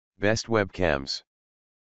Best webcams.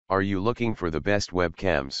 Are you looking for the best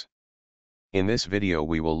webcams? In this video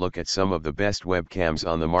we will look at some of the best webcams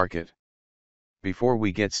on the market. Before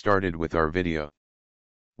we get started with our video,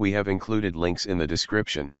 we have included links in the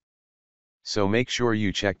description. So make sure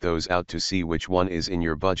you check those out to see which one is in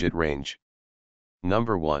your budget range.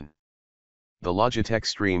 Number 1. The Logitech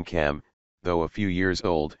Stream Cam, though a few years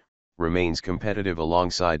old, remains competitive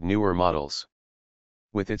alongside newer models.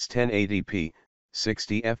 With its 1080p,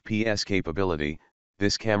 60 fps capability,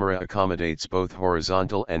 this camera accommodates both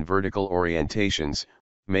horizontal and vertical orientations,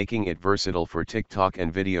 making it versatile for TikTok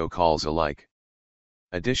and video calls alike.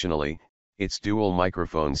 Additionally, its dual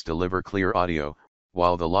microphones deliver clear audio,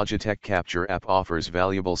 while the Logitech Capture app offers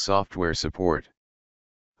valuable software support.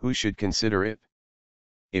 Who should consider it?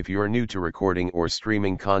 If you're new to recording or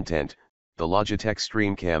streaming content, the Logitech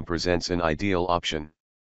StreamCam presents an ideal option.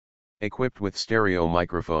 Equipped with stereo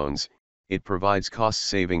microphones, it provides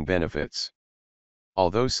cost-saving benefits.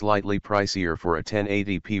 Although slightly pricier for a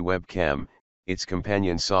 1080p webcam, its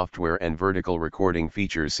companion software and vertical recording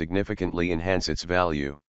features significantly enhance its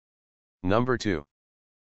value. Number 2.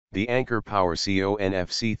 The Anker PowerCon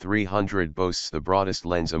FC300 boasts the broadest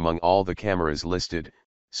lens among all the cameras listed,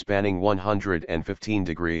 spanning 115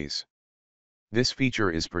 degrees. This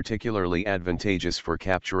feature is particularly advantageous for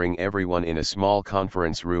capturing everyone in a small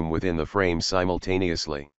conference room within the frame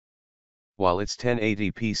simultaneously. While its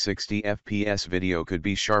 1080p 60 fps video could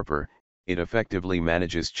be sharper, it effectively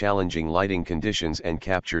manages challenging lighting conditions and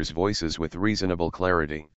captures voices with reasonable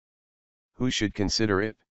clarity. Who should consider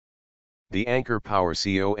it? The Anker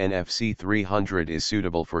PowerCon FC300 is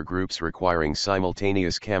suitable for groups requiring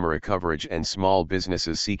simultaneous camera coverage and small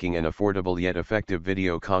businesses seeking an affordable yet effective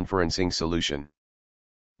video conferencing solution.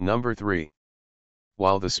 Number 3.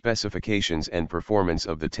 While the specifications and performance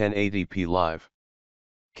of the 1080p Live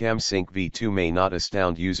Cam Sync V2 may not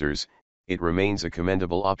astound users, it remains a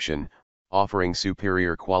commendable option, offering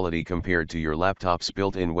superior quality compared to your laptop's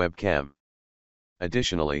built-in webcam.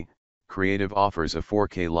 Additionally, Creative offers a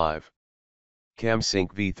 4K Live Cam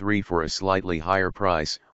Sync V3 for a slightly higher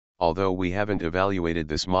price, although we haven't evaluated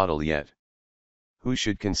this model yet. Who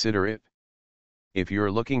should consider it? If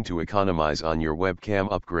you're looking to economize on your webcam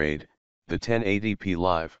upgrade, the 1080p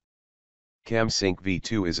Live Cam Sync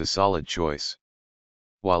V2 is a solid choice.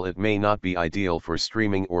 While it may not be ideal for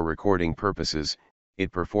streaming or recording purposes,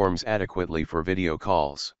 it performs adequately for video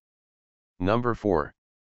calls. Number 4.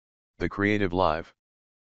 The Creative Live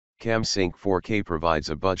Cam Sync 4K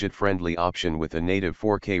provides a budget-friendly option with a native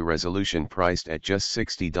 4K resolution priced at just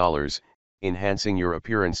 $60, enhancing your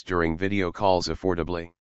appearance during video calls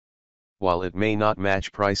affordably. While it may not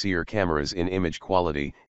match pricier cameras in image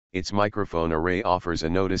quality, its microphone array offers a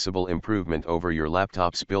noticeable improvement over your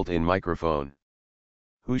laptop's built-in microphone.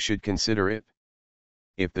 Who should consider it?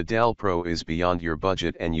 If the Dell Pro is beyond your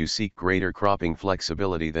budget and you seek greater cropping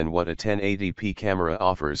flexibility than what a 1080p camera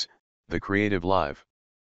offers, the Creative Live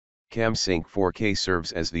Cam Sync 4K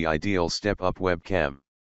serves as the ideal step-up webcam.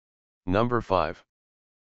 Number 5.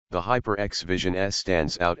 The HyperX Vision S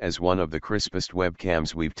stands out as one of the crispest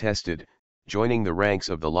webcams we've tested, joining the ranks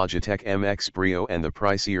of the Logitech MX Brio and the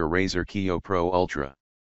pricier Razer Kiyo Pro Ultra.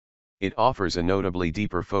 It offers a notably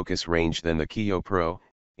deeper focus range than the Kiyo Pro,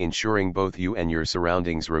 ensuring both you and your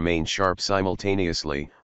surroundings remain sharp simultaneously,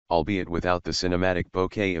 albeit without the cinematic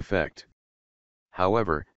bokeh effect.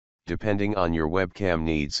 However, depending on your webcam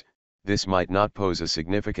needs, this might not pose a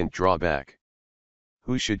significant drawback.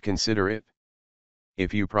 Who should consider it?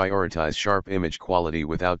 If you prioritize sharp image quality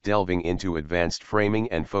without delving into advanced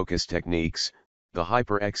framing and focus techniques, the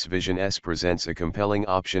HyperX Vision S presents a compelling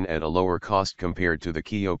option at a lower cost compared to the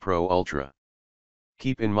Kiyo Pro Ultra.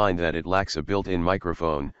 Keep in mind that it lacks a built-in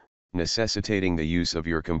microphone, necessitating the use of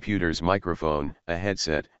your computer's microphone, a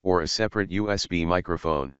headset, or a separate USB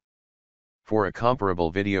microphone. For a comparable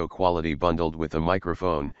video quality bundled with a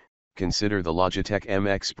microphone, consider the Logitech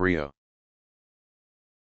MX Brio.